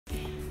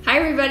Hi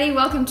everybody,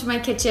 welcome to my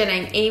kitchen.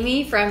 I'm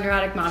Amy from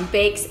Neurotic Mom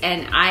Bakes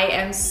and I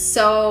am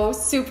so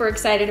super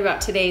excited about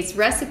today's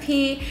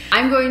recipe.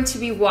 I'm going to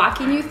be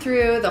walking you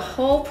through the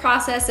whole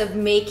process of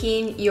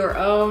making your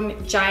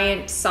own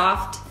giant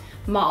soft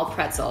mall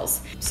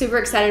pretzels. Super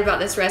excited about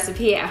this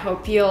recipe. I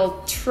hope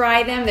you'll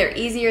try them. They're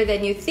easier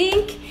than you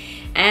think.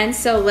 And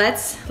so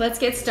let's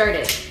get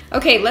started.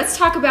 Okay, let's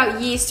talk about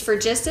yeast for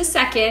just a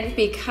second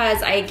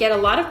because I get a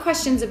lot of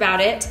questions about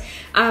it.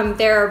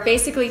 There are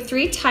basically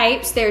three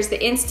types. There's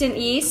the instant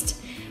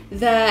yeast,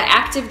 the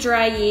active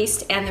dry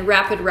yeast, and the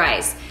rapid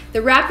rise.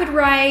 The rapid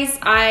rise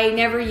I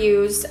never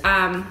use.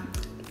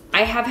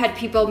 I have had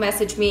people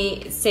message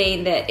me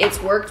saying that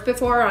it's worked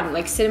before on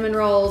like cinnamon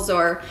rolls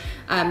or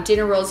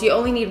dinner rolls. You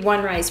only need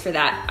one rise for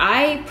that.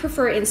 I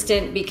prefer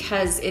instant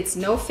because it's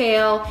no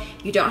fail.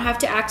 You don't have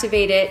to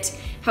activate it.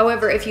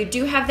 However, if you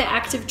do have the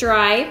active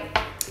dry,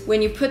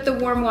 when you put the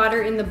warm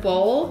water in the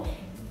bowl,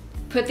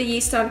 put the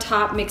yeast on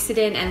top, mix it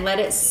in, and let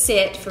it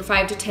sit for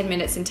 5 to 10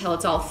 minutes until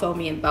it's all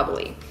foamy and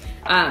bubbly.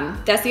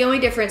 That's the only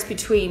difference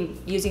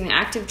between using the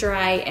active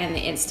dry and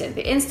the instant.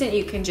 The instant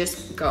you can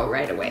just go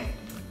right away.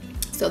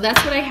 So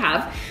that's what I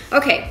have.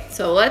 Okay,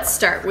 so let's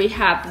start. We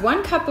have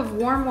 1 cup of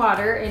warm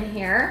water in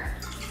here.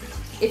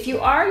 If you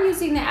are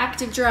using the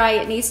active dry,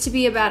 it needs to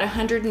be about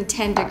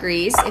 110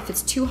 degrees. If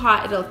it's too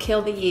hot, it'll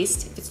kill the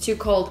yeast. If it's too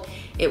cold,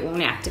 it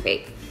won't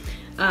activate.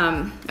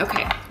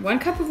 Okay, 1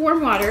 cup of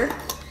warm water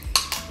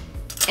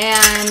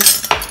and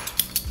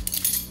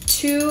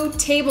 2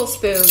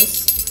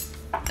 tablespoons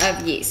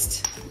of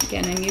yeast.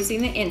 Again, I'm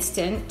using the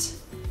instant.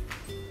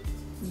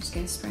 I'm just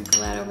gonna sprinkle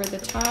that over the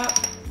top.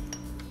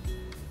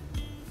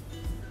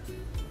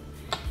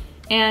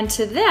 And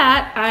to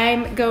that,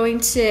 I'm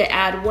going to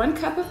add 1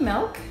 cup of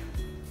milk.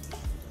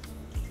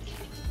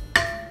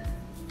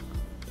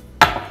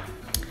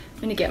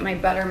 I'm gonna get my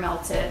butter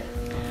melted.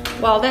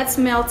 While that's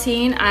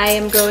melting, I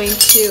am going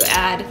to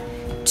add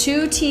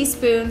 2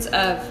 teaspoons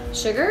of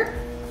sugar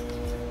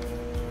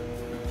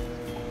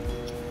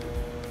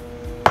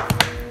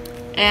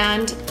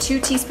and 2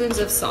 teaspoons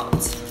of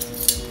salt.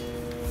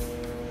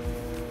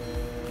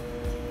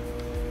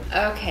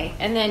 Okay,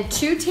 and then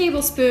 2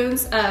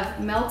 tablespoons of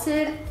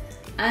melted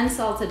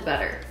unsalted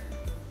butter.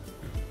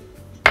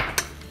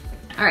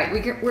 All right,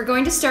 we're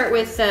going to start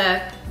with the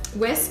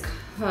whisk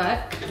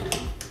hook,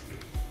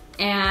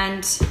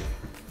 and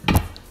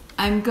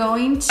you're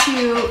going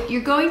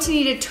to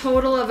need a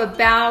total of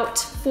about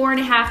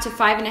 4.5 to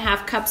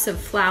 5.5 cups of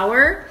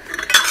flour,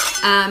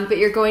 but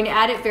you're going to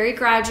add it very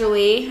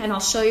gradually, and I'll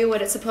show you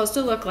what it's supposed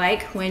to look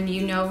like when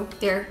you know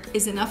there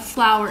is enough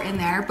flour in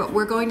there. But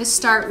we're going to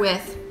start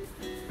with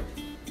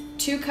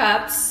 2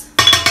 cups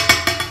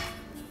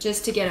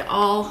just to get it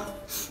all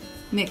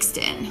mixed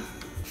in.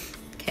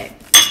 Okay,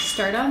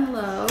 start on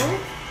low.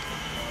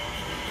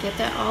 Get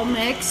that all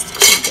mixed.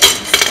 Get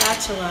my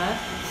spatula.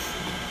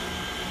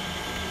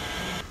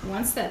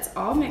 Once that's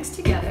all mixed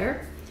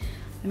together,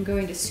 I'm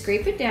going to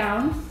scrape it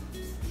down.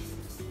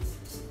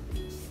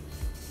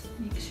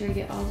 Make sure you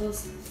get all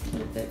those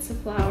little bits of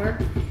flour.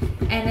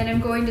 And then I'm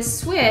going to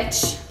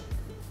switch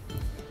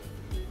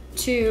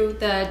to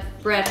the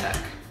bread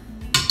hook.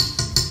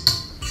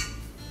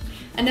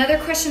 Another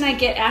question I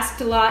get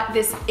asked a lot,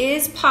 this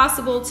is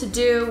possible to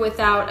do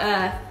without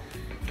a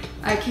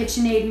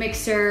KitchenAid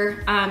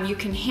mixer. You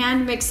can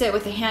hand mix it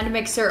with a hand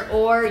mixer,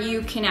 or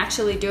you can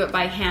actually do it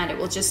by hand. It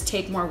will just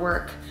take more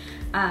work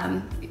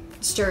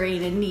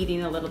stirring and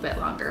kneading a little bit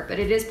longer, but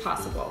it is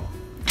possible.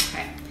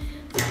 Okay.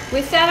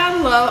 With that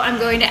on low, I'm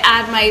going to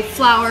add my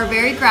flour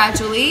very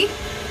gradually.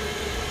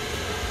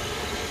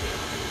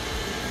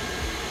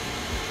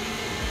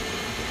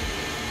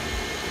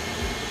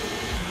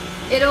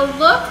 It'll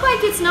look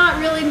like it's not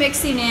really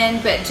mixing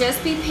in, but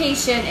just be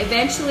patient.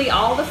 Eventually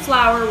all the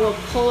flour will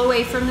pull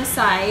away from the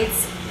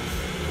sides.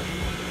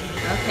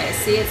 Okay,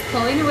 see, it's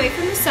pulling away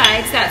from the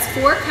sides. That's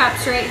 4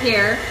 cups right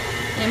here.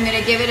 And I'm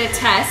gonna give it a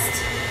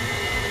test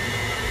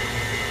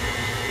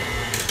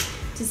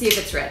to see if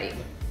it's ready.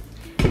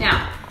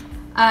 Now,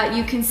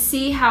 you can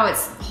see how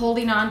it's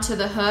holding on to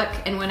the hook,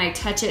 and when I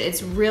touch it,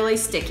 it's really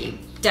sticky.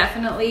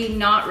 Definitely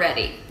not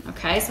ready.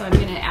 Okay, so I'm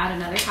gonna add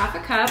another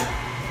 1/2 cup.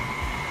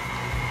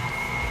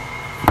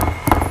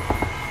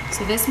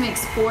 So this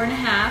makes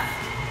 4.5.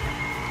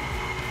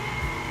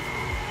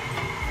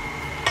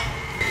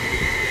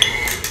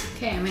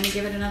 Okay, I'm gonna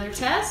give it another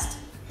test.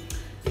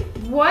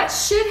 What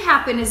should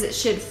happen is it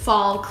should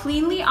fall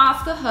cleanly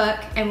off the hook,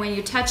 and when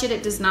you touch it,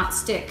 it does not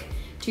stick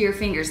to your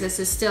fingers. This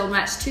is still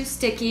much too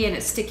sticky and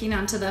it's sticking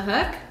onto the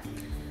hook.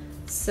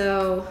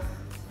 So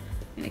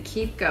I'm gonna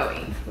keep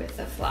going with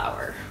the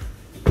flour.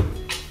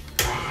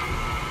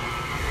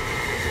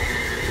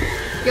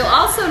 You'll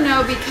also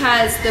know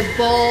because the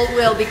bowl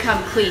will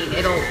become clean.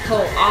 It'll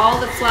pull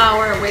all the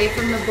flour away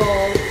from the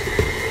bowl.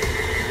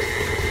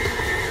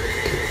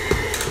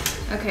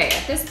 Okay,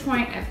 at this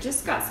point, I've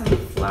just got some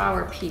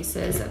flour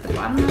pieces at the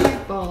bottom of my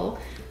bowl.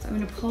 So I'm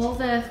gonna pull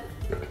the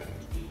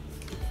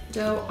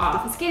dough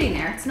off. It's getting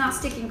there. It's not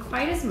sticking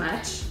quite as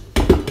much.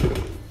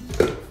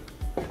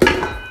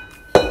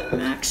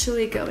 I'm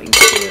actually going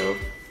to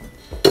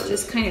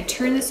just kind of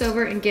turn this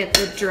over and get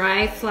the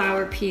dry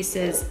flour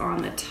pieces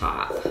on the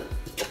top.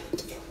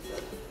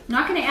 I'm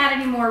not gonna add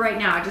any more right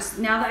now. Just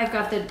now that I've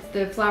got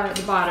the flour at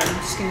the bottom,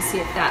 I'm just gonna see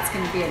if that's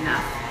gonna be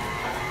enough.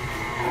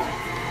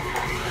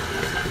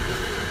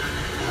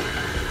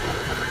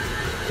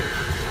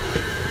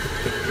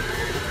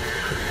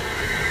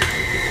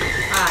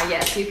 Ah,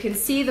 yes, you can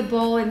see the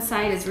bowl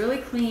inside is really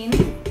clean.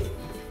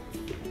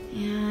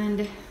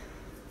 And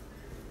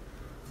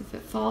if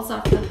it falls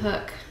off the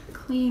hook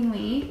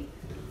cleanly,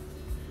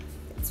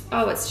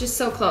 it's just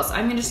so close.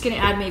 I'm just gonna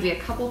add maybe a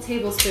couple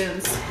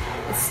tablespoons.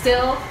 It's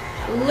still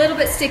a little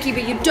bit sticky,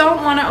 but you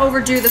don't want to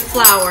overdo the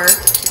flour.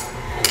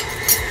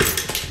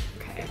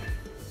 Okay,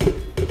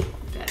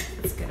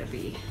 that's gonna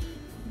be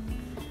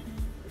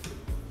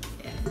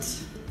it.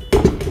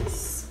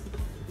 Yes.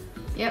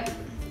 Yep.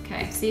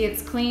 Okay, see,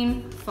 it's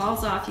clean,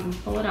 falls off. You can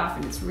pull it off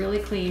and it's really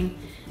clean.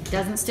 It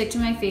doesn't stick to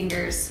my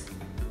fingers.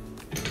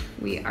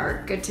 We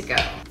are good to go.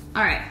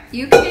 All right,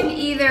 you can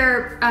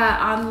either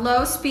on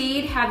low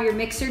speed have your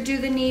mixer do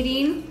the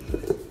kneading,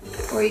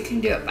 or you can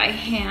do it by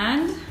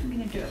hand. I'm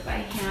gonna do it by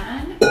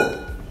hand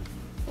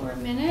for a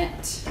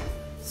minute.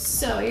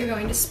 So you're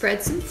going to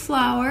spread some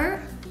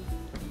flour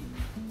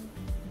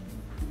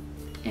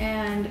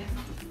and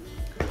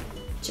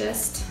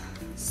just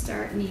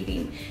start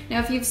kneading.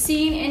 Now, if you've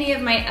seen any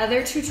of my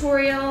other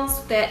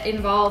tutorials that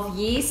involve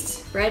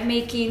yeast, bread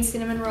making,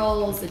 cinnamon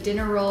rolls, the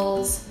dinner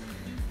rolls,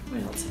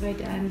 what else have I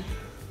done?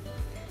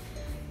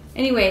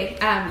 Anyway,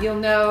 you'll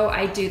know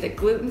I do the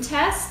gluten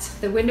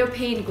test, the window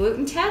pane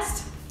gluten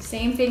test.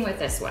 Same thing with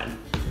this one.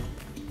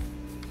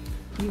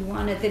 You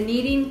want it, the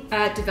kneading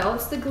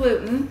develops the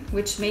gluten,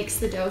 which makes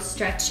the dough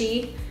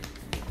stretchy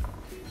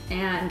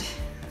and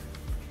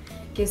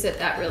gives it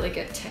that really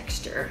good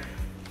texture.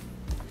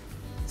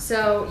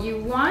 So you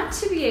want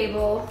to be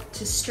able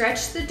to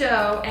stretch the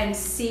dough and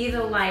see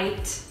the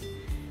light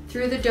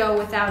through the dough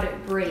without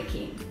it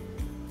breaking.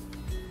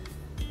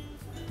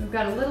 We've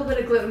got a little bit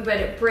of gluten, but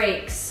it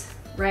breaks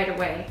right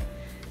away.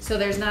 So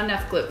there's not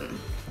enough gluten.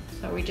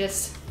 So we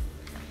just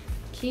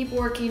keep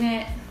working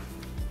it.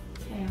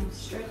 Okay, I'm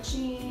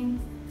stretching.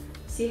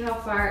 See how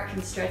far it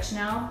can stretch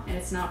now and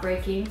it's not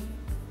breaking?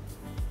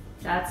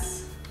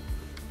 That's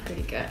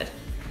pretty good.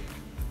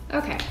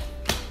 Okay,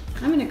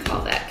 I'm gonna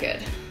call that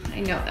good.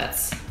 I know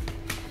that's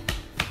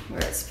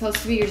where it's supposed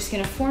to be. You're just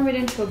gonna form it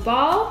into a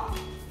ball.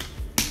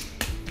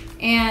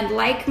 And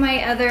like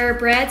my other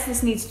breads,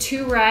 this needs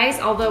 2 rise,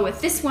 although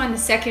with this one, the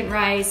second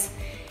rise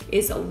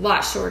is a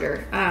lot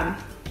shorter,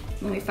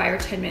 only 5 or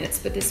 10 minutes.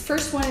 But this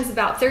first one is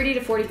about 30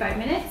 to 45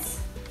 minutes.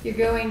 You're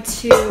going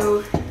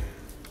to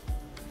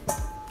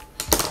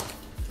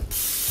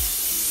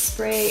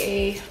spray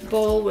a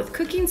bowl with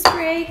cooking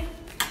spray,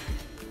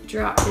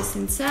 drop this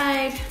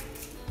inside,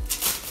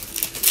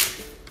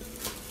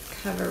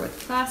 cover with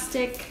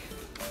plastic,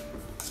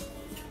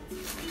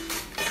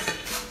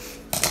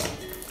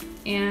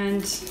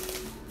 and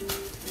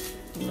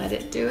let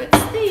it do its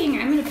thing.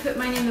 I'm gonna put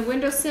mine in the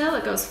windowsill.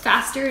 It goes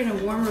faster in a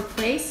warmer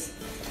place.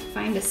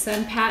 Find a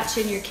sun patch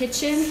in your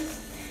kitchen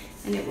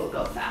and it will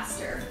go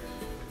faster.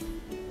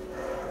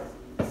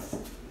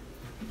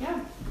 Yeah.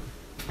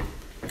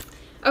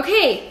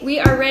 Okay, we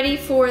are ready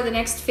for the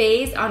next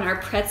phase on our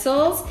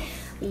pretzels.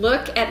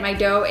 Look at my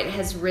dough, it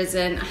has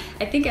risen.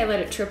 I think I let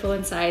it triple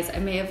in size. I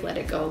may have let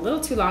it go a little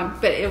too long,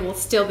 but it will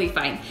still be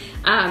fine.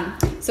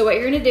 So what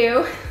you're gonna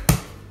do,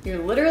 you're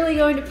literally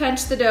going to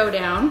punch the dough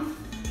down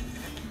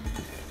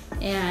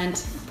and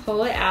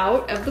pull it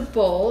out of the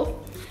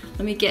bowl.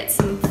 Let me get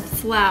some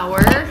flour.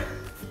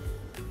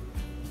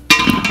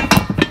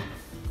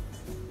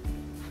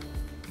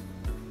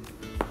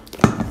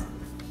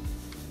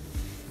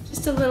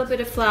 Just a little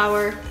bit of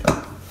flour.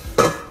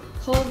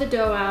 Pull the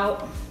dough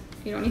out.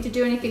 You don't need to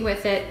do anything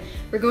with it.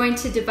 We're going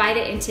to divide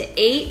it into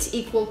 8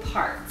 equal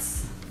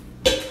parts.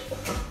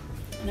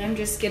 And I'm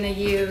just gonna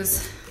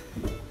use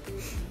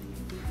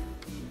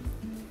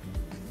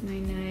my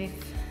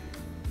knife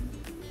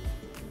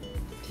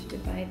to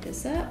divide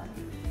this up.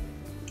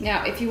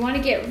 Now, if you want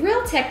to get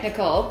real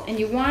technical and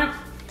you want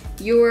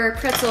your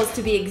pretzels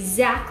to be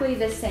exactly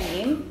the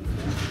same,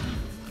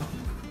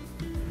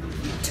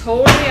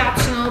 totally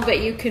optional,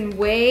 but you can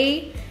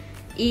weigh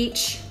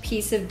each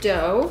piece of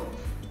dough.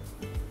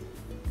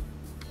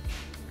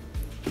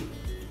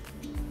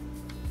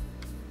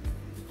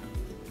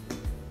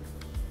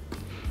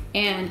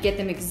 And get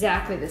them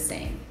exactly the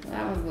same.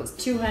 That one was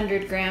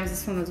 200 grams,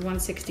 this one was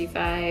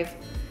 165.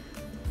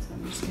 So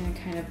I'm just gonna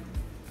kind of,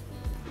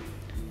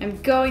 I'm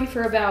going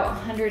for about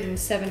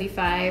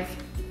 175.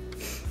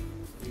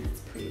 That's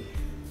pretty.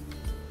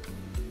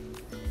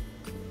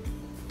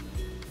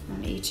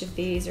 On each of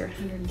these, or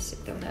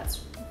 106, oh,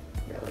 that's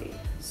really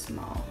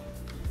small.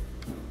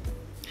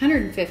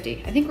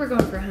 150, I think we're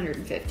going for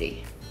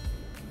 150.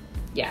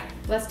 Yeah,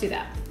 let's do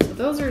that. So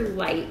those are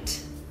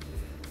light.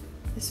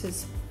 This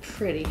was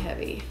pretty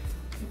heavy.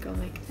 Go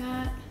like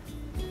that.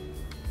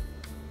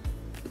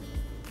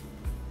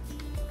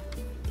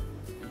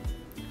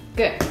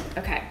 Good,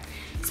 okay.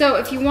 So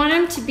if you want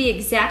them to be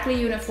exactly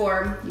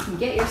uniform, you can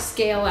get your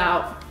scale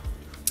out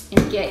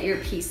and get your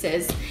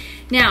pieces.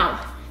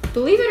 Now,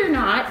 believe it or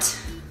not,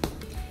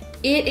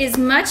 it is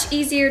much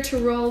easier to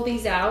roll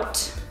these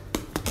out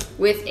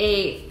with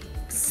a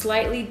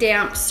slightly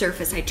damp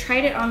surface. I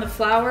tried it on the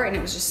flour and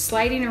it was just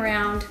sliding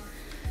around.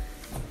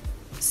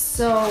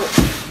 So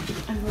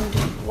I'm going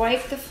to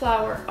wipe the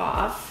flour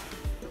off.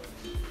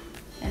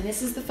 And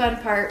this is the fun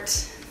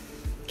part.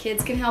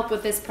 Kids can help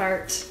with this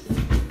part.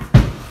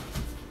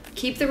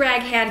 Keep the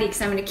rag handy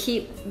because I'm going to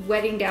keep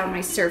wetting down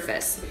my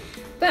surface.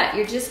 But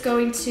you're just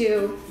going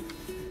to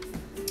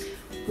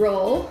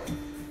roll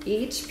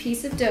each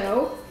piece of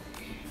dough,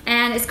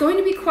 and it's going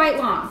to be quite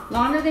long,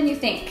 longer than you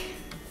think.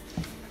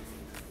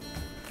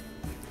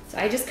 So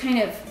I just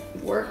kind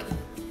of work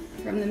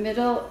from the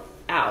middle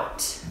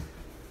out.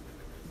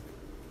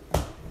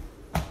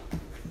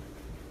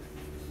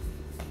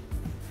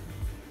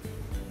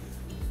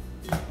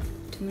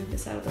 To move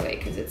this out of the way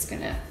because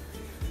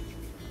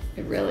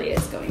it really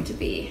is going to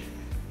be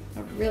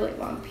a really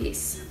long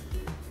piece.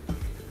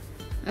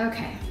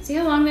 Okay, see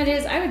how long that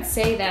is? I would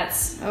say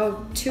that's,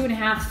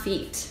 2.5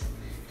 feet.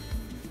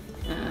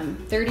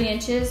 30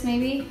 inches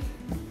maybe.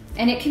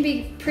 And it can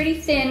be pretty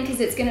thin because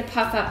it's gonna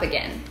puff up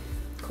again,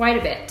 quite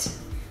a bit.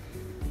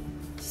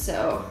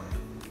 So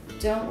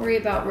don't worry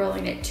about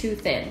rolling it too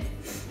thin.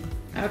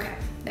 Okay,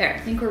 there, I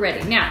think we're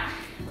ready. Now,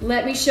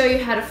 let me show you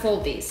how to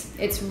fold these.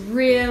 It's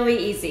really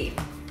easy.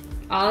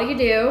 All you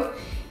do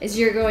is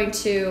you're going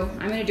to,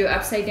 I'm gonna do it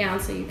upside down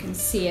so you can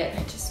see it.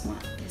 I just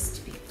want this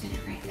to be thinner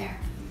right there.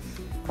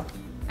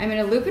 I'm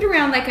gonna loop it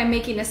around like I'm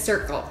making a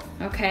circle,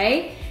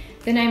 okay?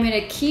 Then I'm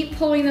gonna keep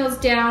pulling those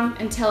down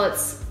until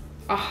it's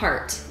a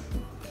heart.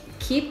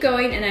 Keep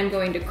going, and I'm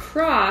going to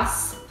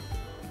cross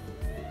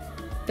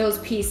those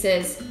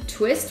pieces,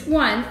 twist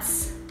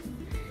once,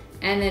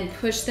 and then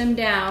push them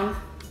down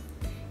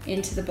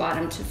into the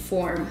bottom to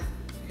form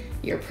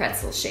your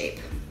pretzel shape.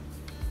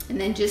 And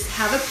then just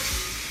have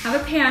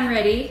a pan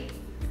ready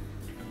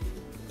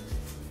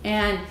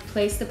and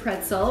place the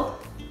pretzel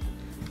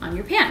on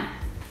your pan.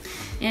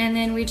 And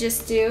then we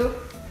just do,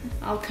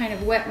 I'll kind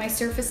of wet my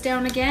surface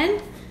down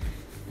again,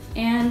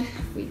 and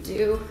we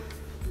do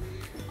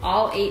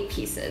all 8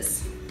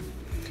 pieces.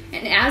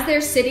 And as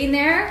they're sitting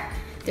there,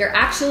 they're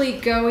actually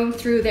going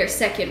through their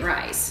second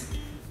rise.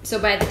 So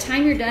by the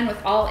time you're done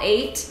with all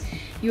 8,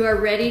 you are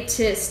ready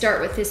to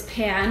start with this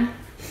pan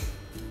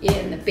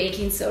in the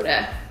baking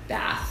soda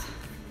bath.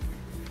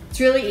 It's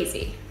really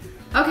easy.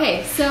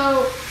 Okay,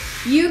 so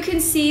you can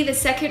see the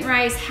second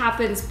rise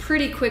happens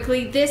pretty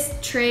quickly. This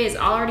tray is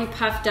already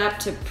puffed up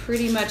to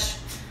pretty much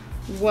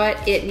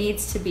what it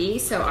needs to be.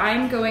 So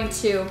I'm going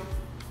to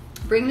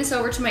bring this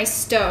over to my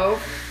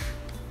stove.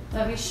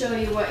 Let me show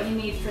you what you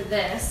need for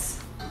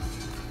this.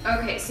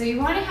 Okay, so you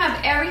want to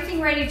have everything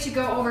ready to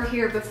go over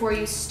here before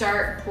you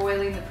start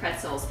boiling the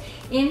pretzels.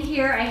 In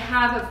here I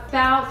have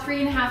about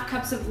 3.5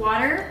 cups of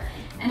water,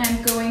 and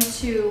I'm going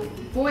to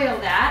boil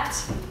that.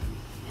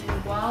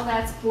 And while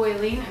that's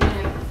boiling, I'm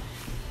going to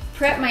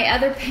prep my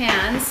other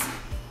pans.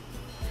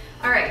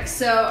 All right,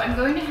 so I'm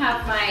going to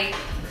have my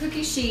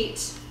cookie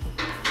sheet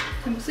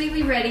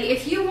completely ready.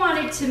 If you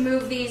wanted to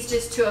move these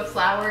just to a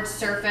floured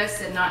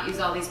surface and not use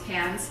all these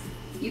pans,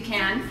 you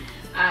can.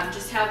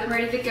 Just have them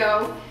ready to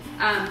go,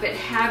 but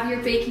have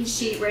your baking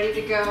sheet ready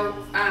to go.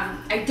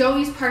 I don't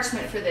use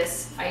parchment for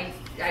this. I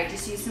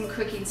just use some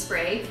cooking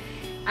spray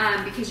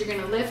because you're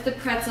gonna lift the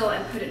pretzel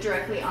and put it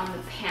directly on the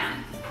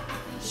pan.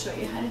 I'll show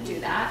you how to do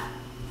that.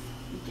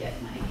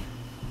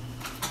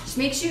 Just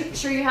make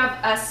sure you have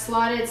a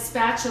slotted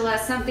spatula,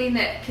 something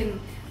that can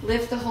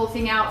lift the whole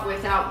thing out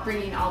without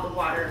bringing all the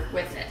water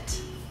with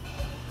it.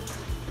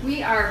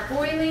 We are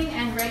boiling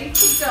and ready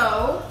to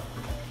go.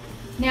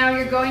 Now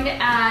you're going to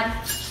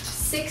add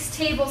 6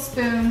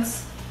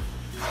 tablespoons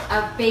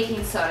of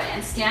baking soda,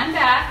 and stand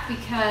back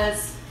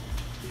because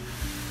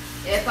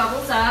it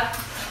bubbles up.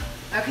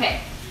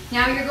 Okay,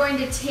 now you're going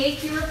to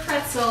take your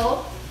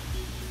pretzel,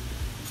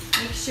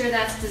 make sure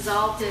that's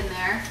dissolved in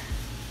there.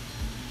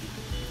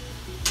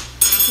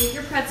 Take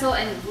your pretzel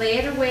and lay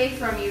it away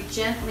from you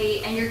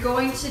gently, and you're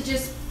going to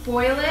just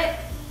boil it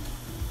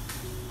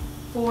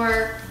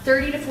for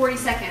 30 to 40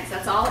 seconds.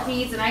 That's all it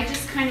needs, and I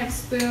just kind of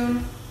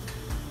spoon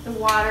the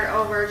water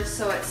over just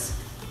so it's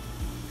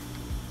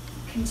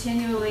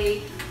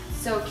continually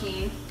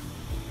soaking.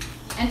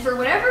 And for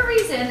whatever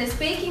reason, this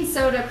baking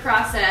soda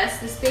process,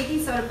 this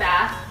baking soda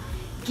bath,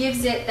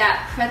 gives it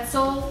that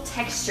pretzel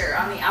texture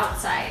on the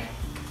outside.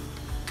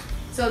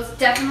 So it's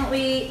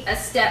definitely a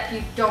step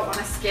you don't want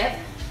to skip.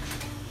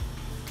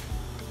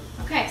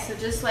 Okay, so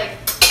just like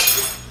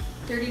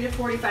 30 to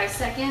 45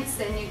 seconds,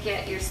 then you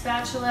get your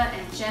spatula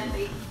and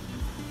gently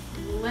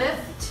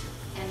lift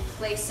and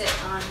place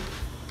it on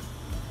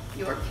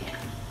your pan.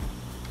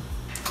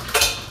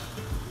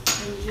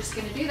 And you're just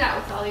going to do that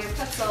with all your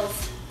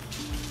pretzels.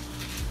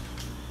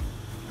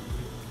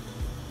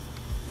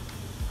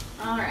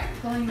 All right,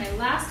 pulling my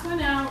last one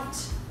out.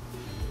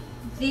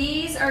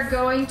 These are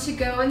going to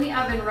go in the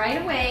oven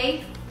right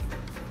away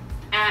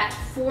at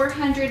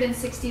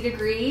 460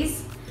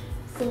 degrees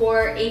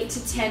for 8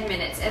 to 10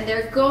 minutes, and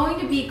they're going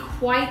to be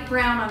quite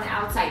brown on the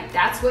outside.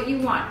 That's what you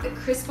want, the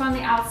crisp on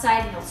the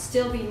outside, and they'll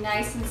still be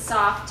nice and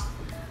soft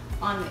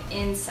on the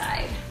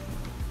inside.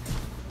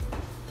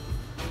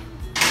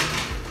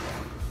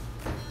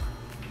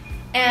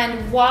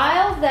 And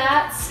while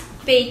that's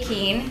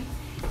baking,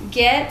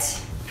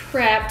 get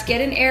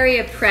an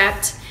area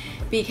prepped,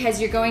 because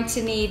you're going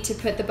to need to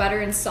put the butter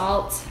and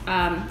salt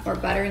or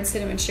butter and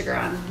cinnamon sugar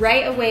on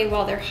right away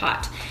while they're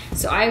hot.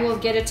 So I will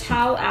get a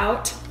towel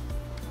out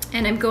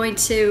and I'm going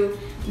to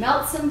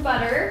melt some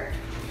butter.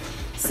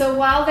 So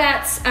while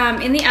that's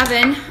in the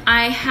oven,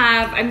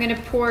 I'm gonna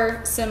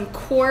pour some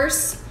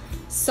coarse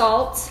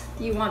salt.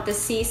 You want the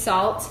sea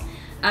salt.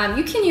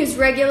 You can use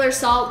regular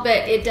salt,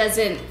 but it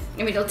doesn't,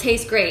 I mean, it'll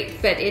taste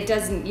great, but it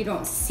doesn't, you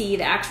don't see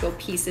the actual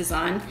pieces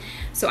on.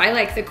 So I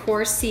like the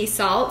coarse sea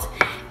salt.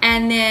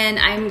 And then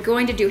I'm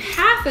going to do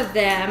half of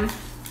them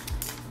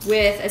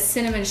with a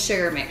cinnamon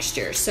sugar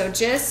mixture. So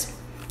just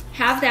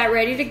have that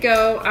ready to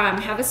go.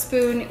 Have a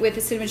spoon with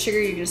the cinnamon sugar.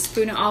 You're gonna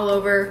spoon it all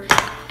over.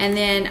 And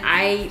then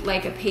I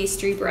like a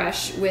pastry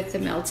brush with the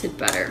melted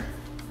butter.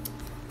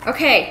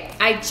 Okay,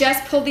 I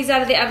just pulled these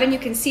out of the oven. You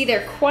can see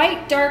they're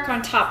quite dark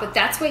on top, but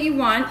that's what you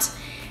want.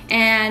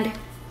 And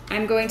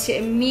I'm going to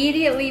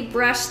immediately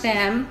brush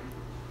them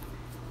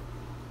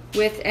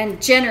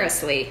and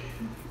generously.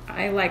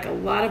 I like a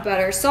lot of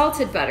butter,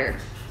 salted butter.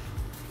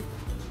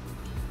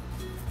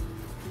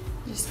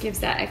 Just gives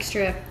that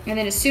extra. And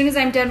then as soon as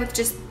I'm done with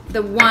just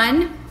the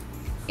one,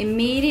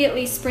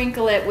 immediately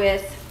sprinkle it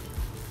with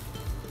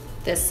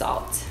the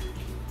salt.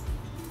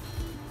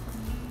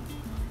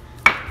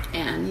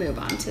 And move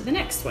on to the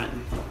next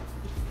one.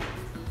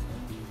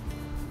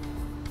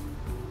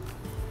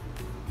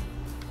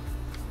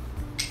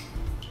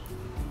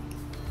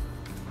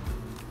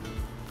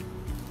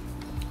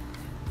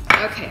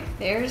 Okay,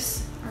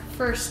 there's our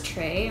first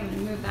tray. I'm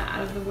gonna move that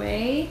out of the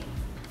way.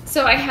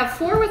 So I have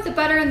 4 with the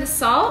butter and the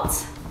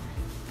salt,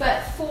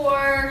 but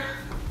for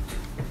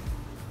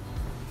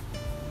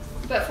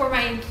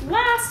my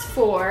last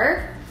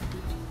 4,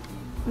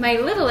 my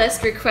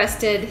littlest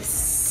requested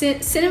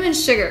cinnamon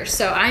sugar.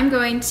 So I'm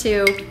going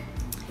to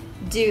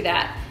do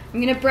that. I'm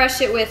gonna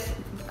brush it with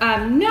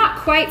not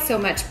quite so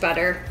much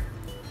butter,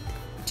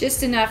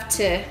 just enough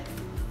to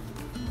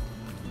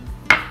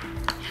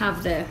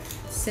have the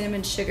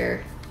cinnamon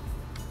sugar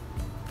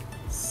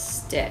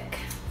stick.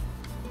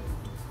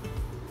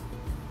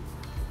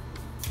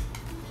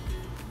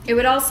 It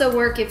would also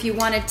work if you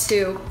wanted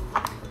to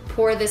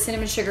pour the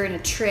cinnamon sugar in a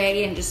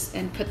tray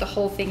and put the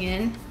whole thing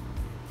in.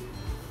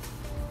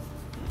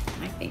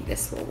 I think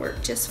this will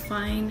work just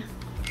fine.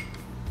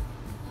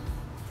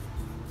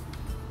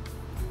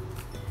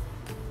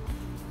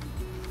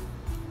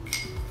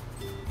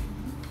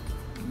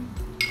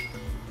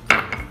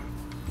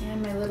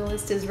 And my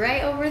littlest is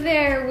right over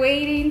there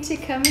waiting to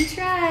come and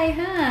try,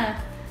 huh?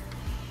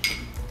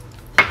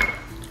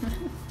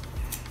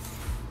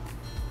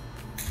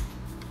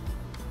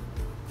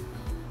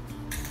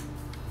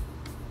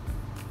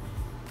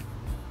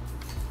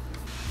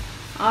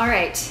 All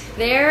right,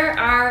 there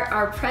are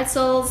our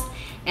pretzels,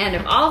 and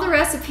of all the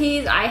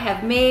recipes I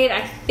have made,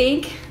 I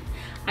think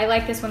I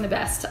like this one the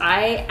best.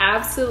 I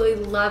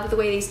absolutely love the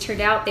way these turned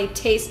out. They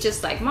taste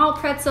just like malt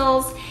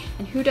pretzels,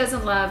 and who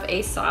doesn't love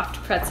a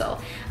soft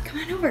pretzel? Come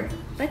on over,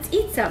 let's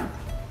eat some.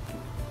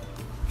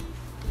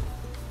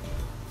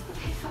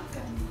 Okay,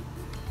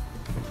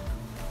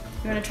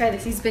 you wanna try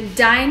this? He's been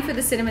dying for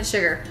the cinnamon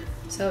sugar.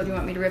 So do you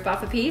want me to rip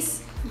off a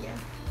piece? Yeah.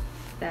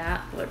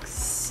 That looks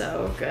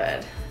so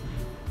good.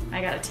 I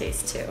got a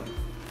taste too.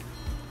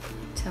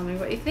 Tell me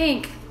what you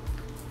think.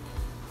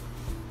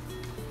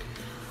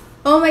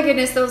 Oh my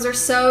goodness, those are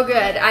so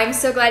good. I'm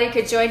so glad you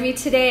could join me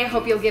today. I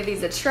hope you'll give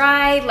these a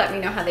try. Let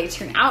me know how they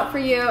turn out for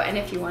you. And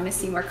if you want to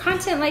see more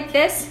content like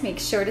this, make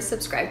sure to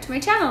subscribe to my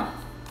channel.